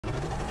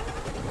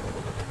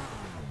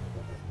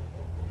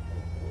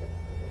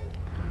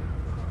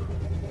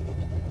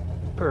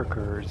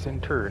Parkour,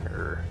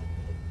 Zentorno.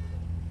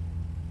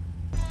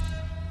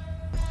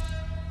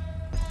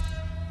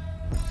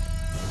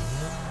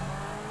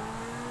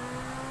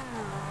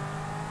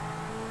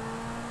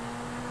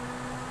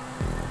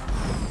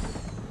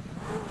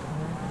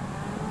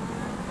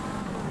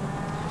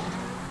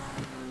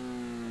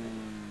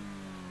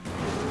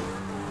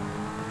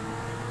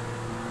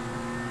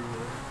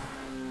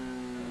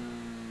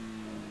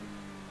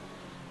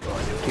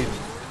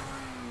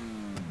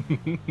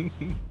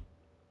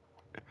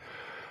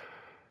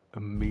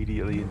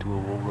 Immediately into a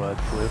wall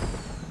ride flip.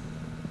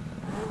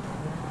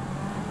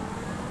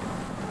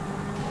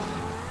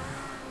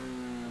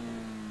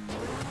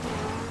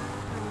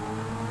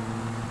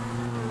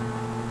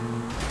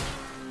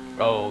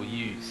 Oh,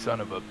 you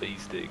son of a bee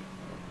sting.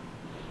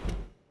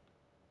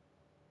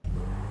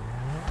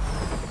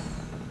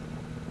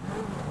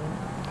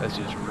 That's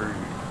just rude.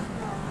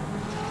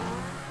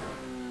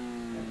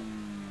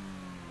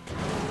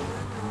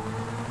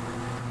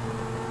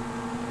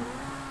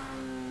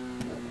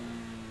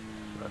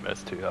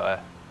 That's too high.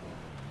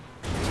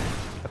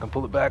 I can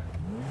pull it back.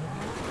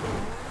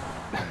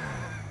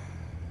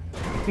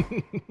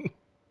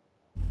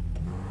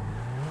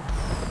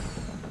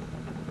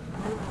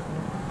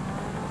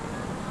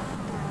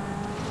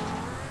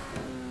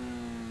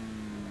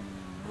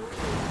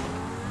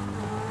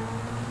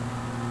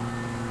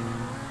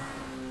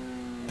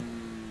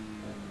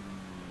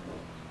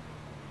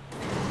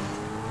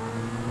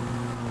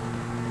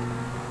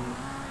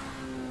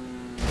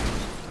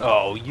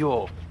 Oh,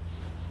 you're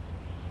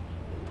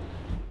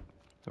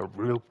a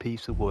real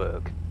piece of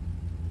work.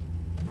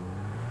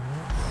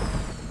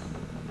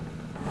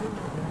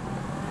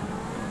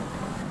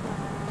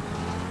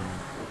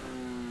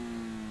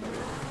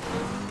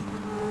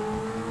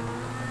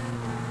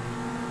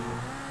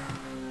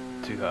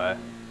 Too high.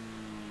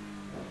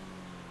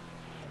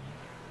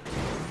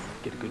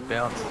 Get a good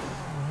bounce.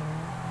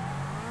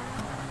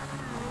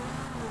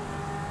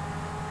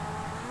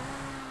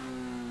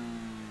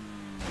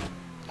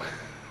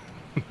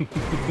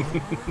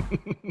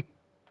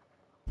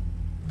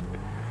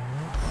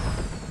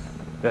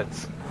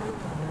 That's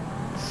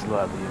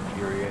slightly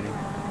infuriating.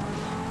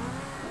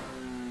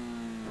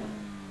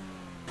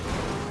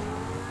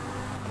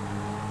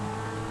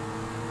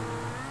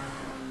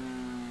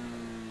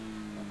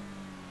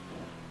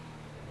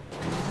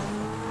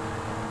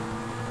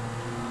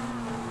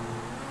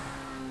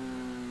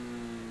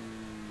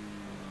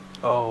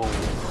 Oh.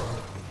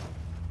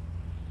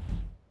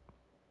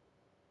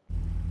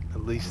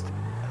 At least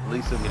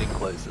I'm getting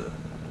closer.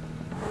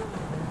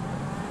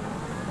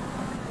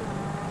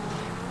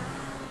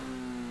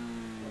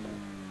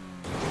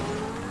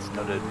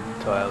 Not an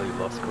entirely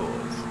lost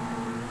cause.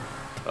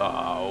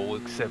 Oh,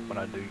 except when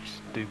I do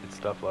stupid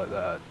stuff like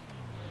that.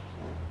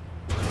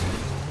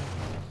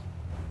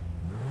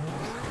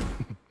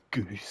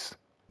 Goose.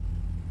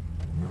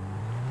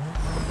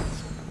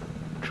 Let's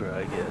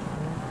try again.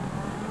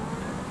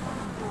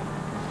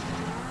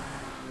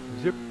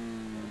 Zip.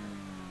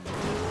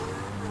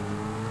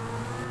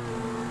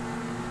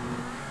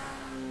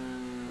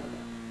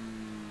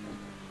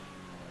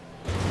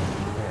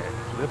 And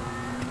flip.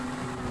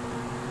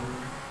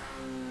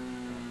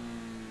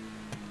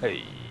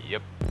 Hey,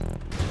 yep.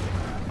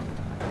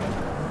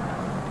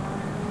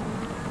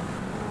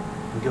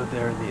 We got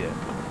there in the end.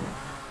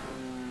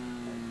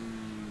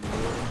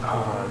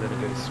 Ah, then it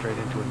goes straight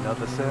into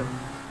another set.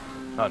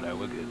 Oh no,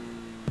 we're good.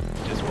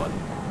 Just one.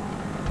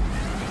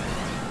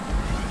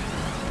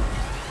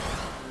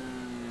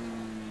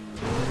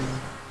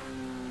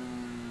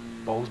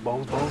 Bowls,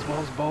 bowls, bowls,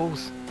 bowls,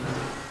 bowls.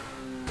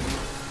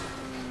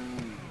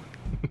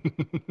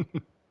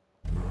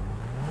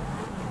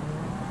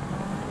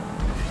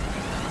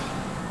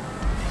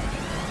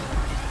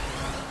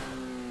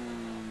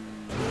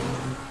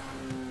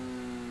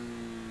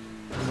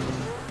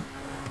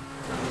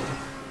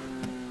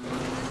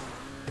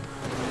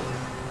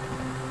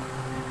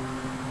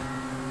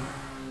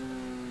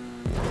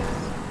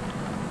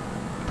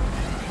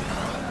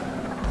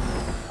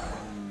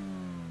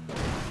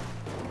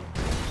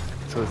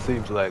 So it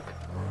seems like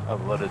a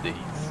lot of these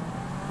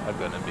are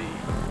gonna be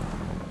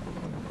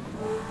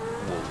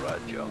wall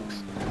ride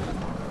jumps.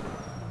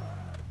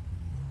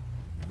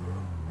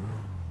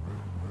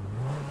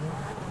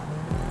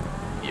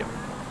 Yep.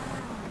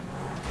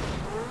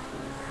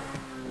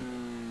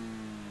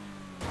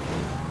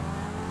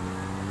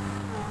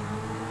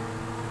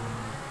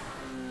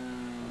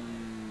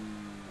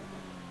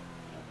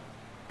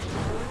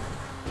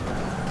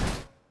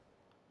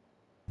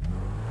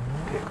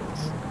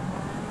 Pickles.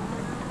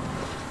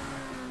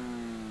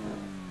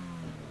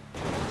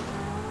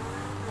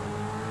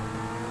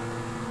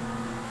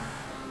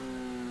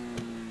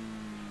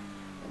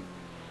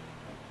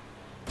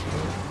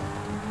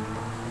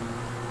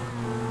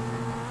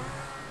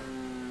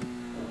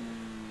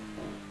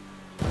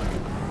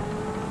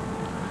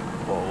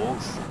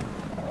 Balls.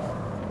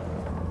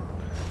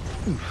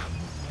 Oof.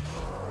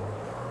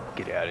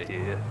 Get out of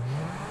here.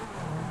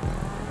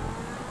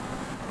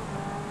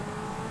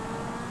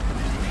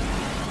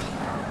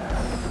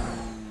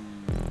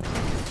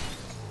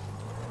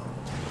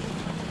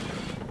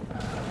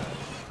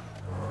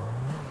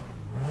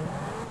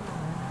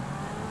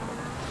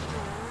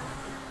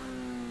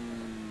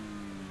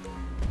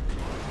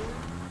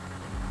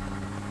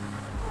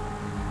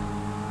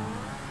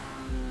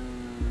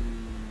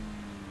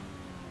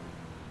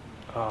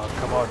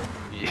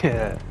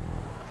 Yeah.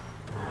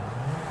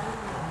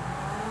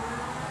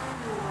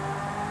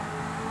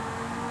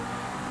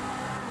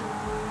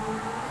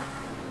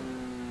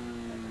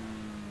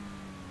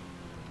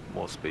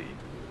 More speed.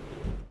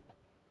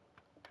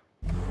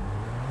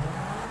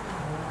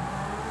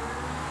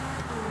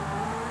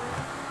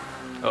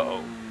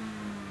 Uh-oh.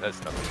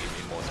 That's not going to give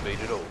me more speed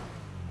at all.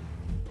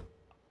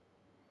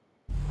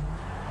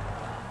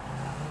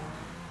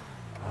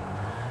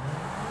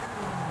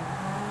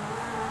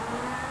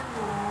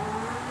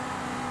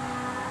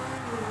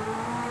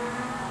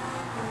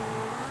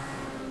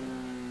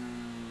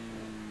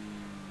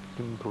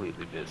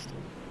 Completely missed.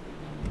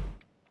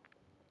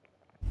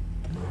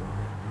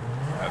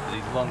 For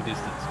these long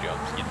distance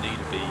jumps, you need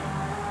to be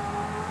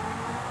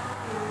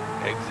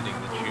exiting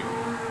the tube.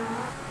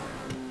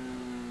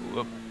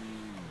 Whoop.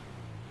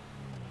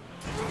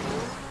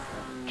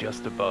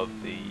 Just above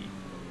the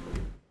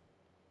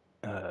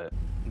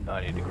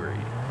 90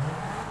 degree.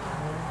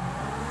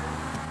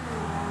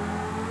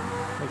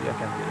 Maybe I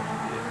can get it from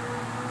here.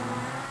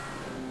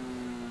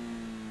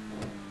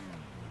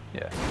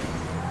 Yeah.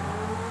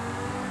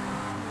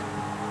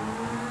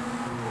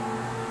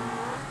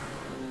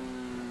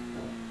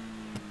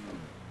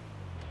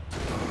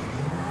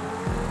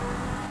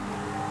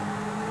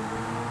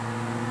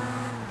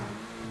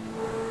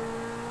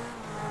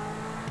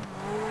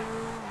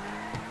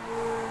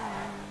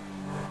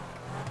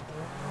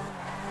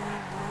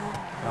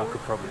 I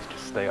could probably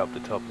just stay up the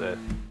top there.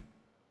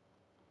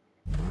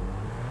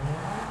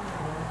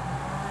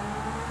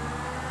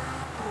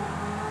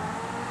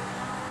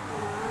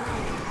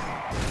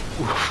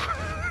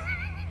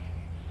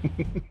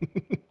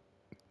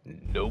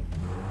 Nope.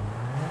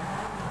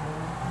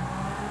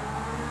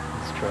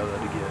 Let's try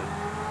that again.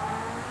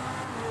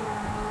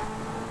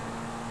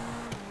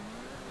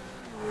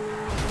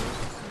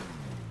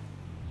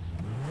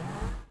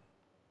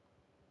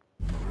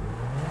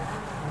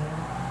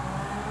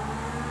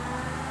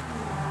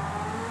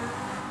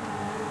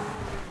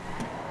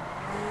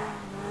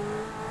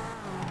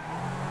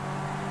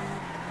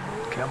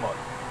 Come on.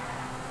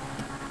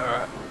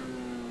 Alright.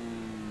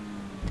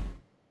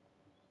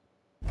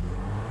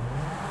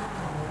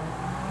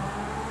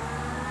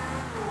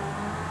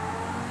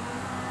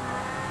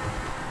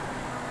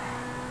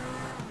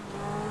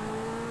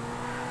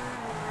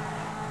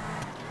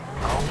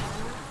 Oh.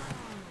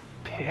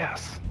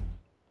 Pass.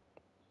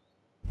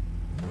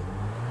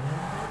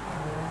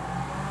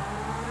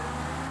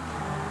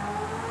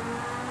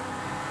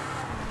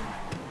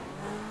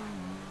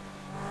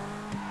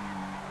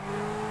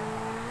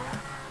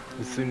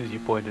 As soon as you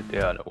point it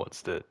down, it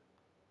wants to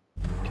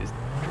just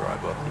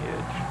drive off the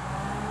edge.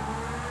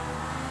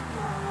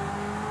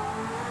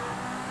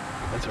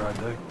 That's alright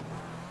though.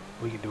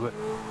 We can do it.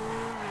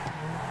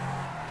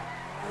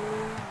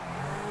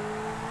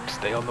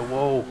 Stay on the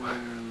wall.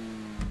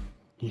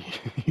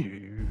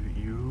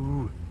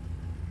 you.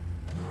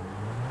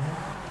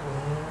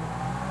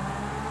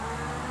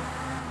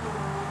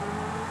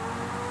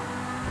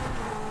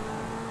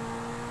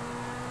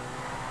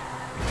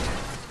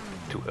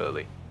 Too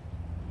early.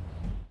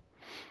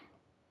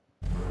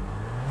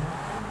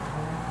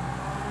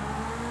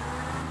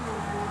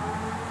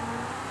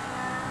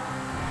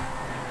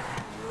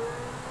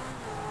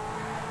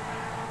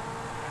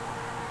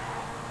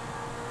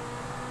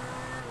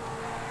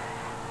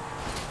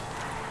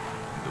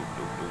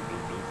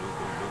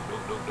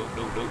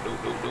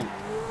 No.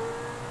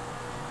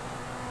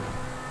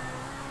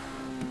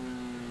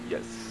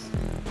 Yes.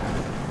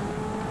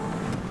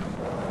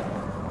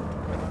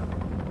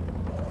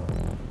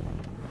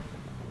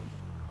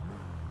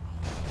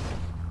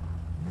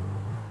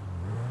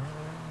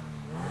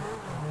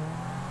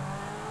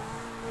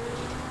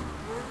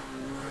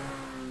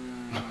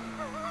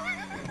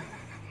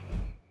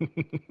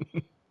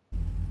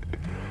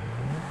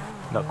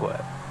 Not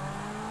quite.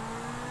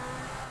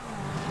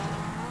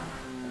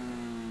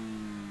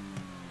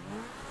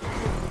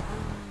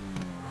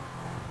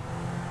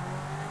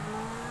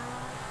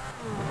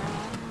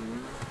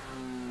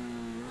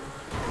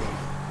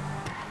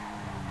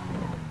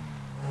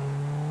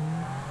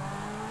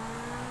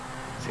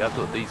 See, I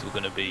thought these were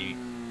going to be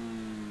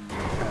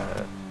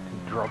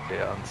drop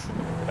downs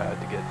that I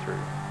had to get through.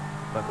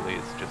 Luckily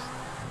it's just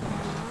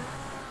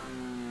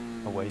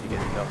a way to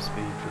get enough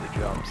speed for the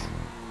jumps.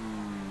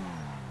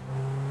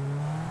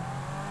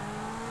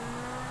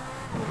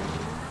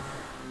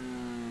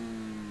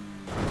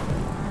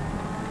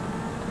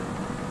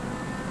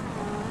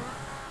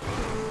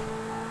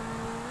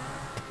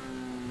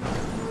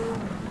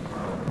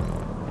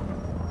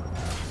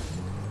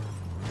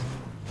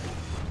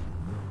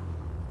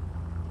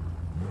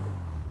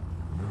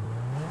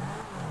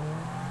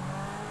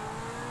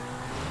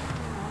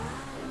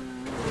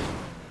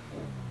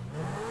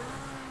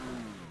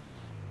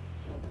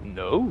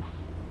 No.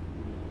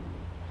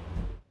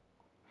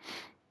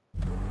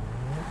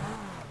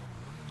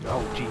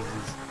 Oh,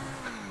 Jesus.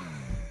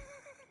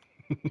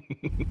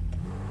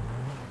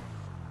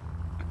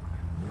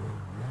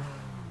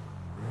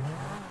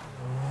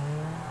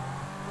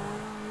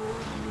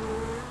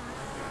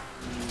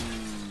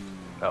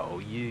 Oh,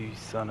 you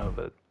son of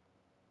a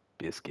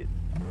biscuit.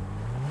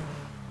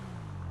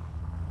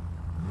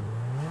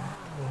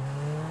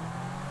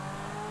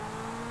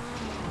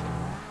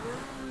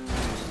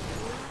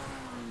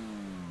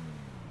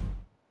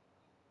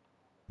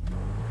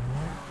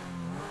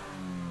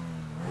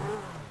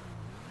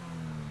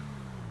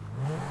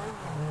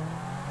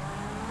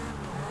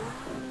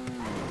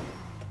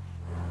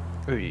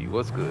 Hey,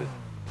 what's good?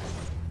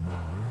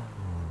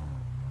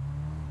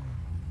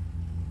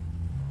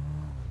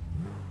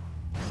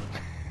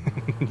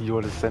 You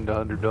want to send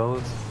 $100?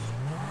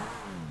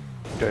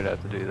 Don't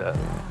have to do that.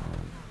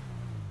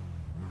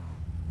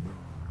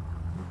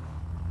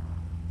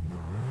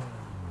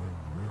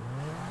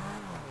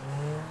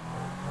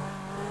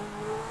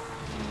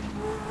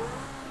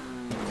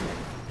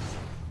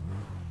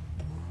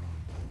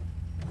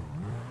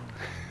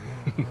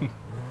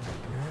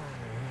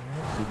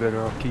 You're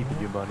better off keeping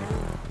your money.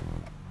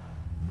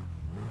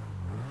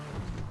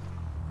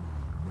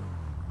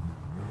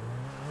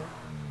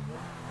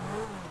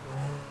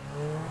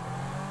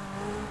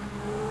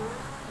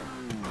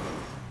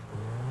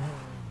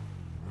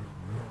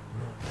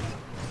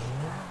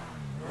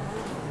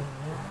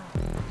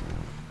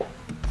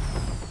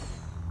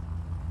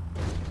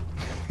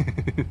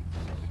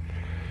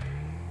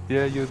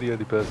 Yeah, you're the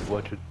only person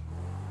watching.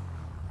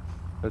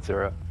 That's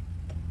alright.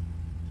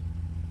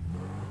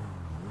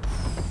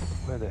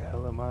 Where the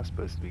hell am I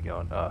supposed to be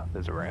going? Ah,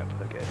 there's a ramp,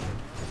 okay.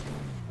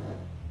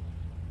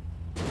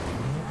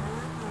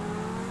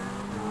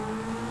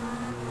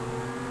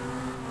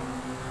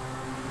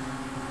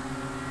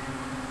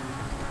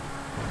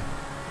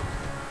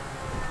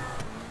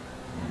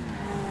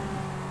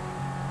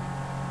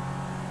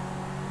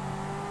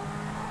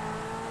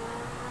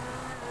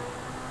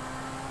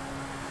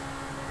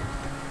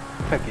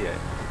 Heck yeah.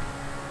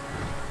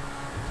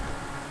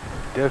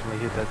 Definitely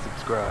hit that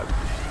subscribe.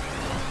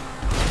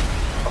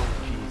 Oh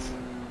jeez.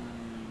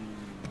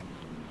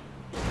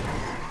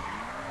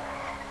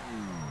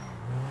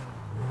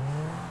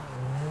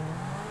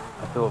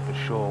 I thought for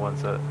sure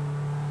once I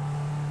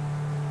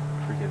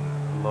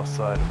freaking lost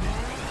sight of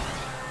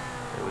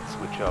it, it would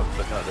switch up,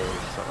 but no, there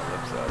was on the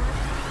left side.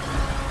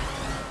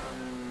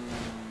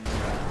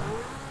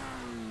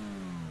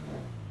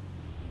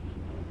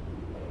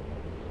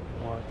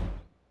 What?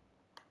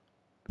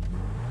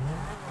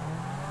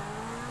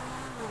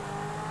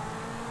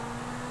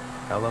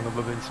 How long have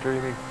I been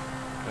streaming?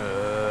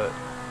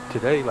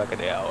 Today like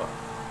an hour.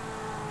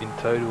 In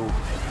total,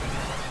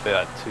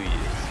 about 2 years.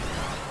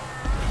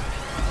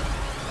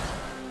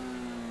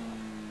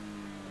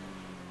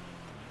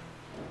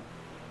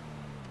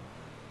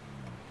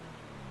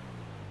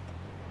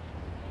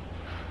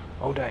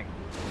 Oh dang.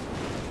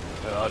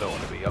 I don't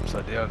want to be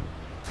upside down.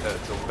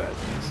 It's all bad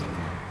news.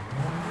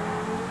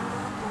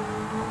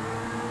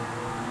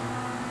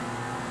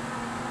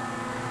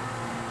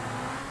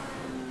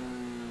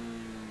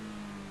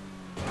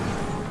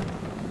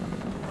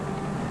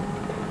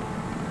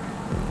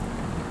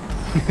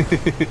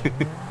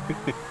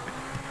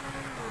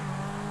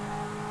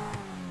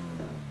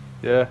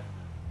 Yeah,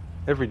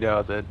 every now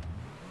and then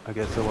I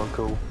get someone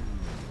cool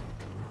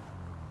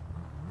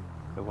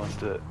that wants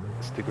to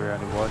stick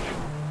around and watch,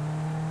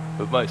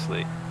 but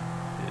mostly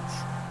it's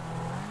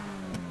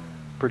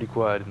pretty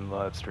quiet in the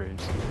live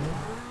streams.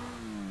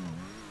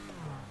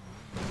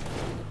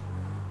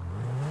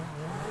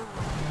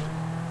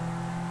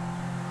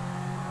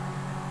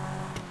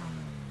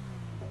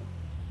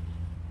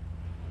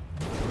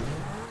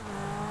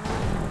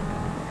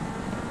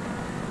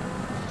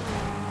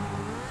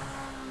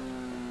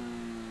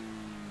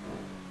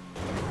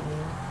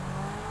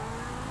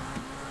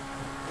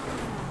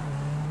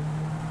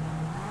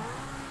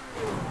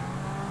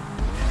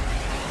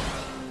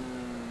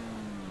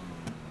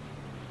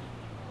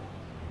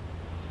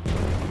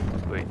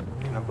 Wait,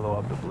 can I blow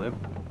up the blimp?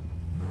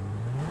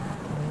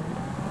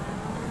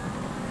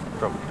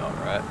 Probably not,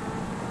 right?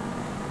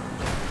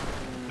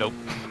 Nope.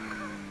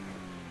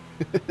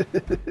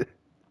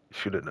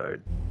 Should have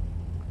known.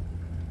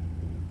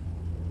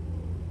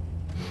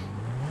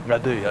 I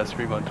do, I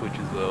stream on Twitch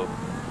as well.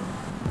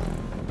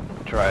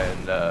 Try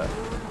and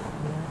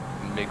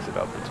mix it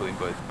up between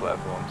both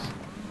platforms.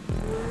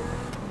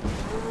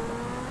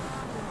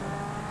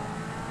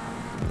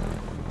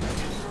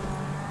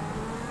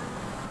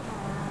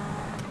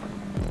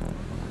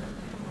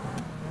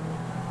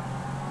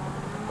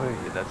 Oh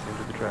yeah, that's the end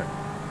of the track.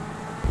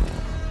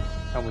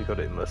 And we got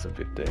it in less than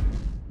 15.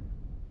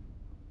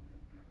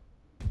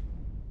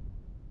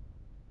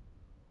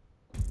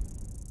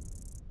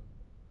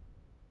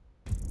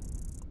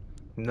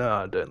 No,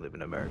 I don't live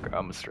in America,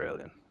 I'm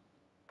Australian.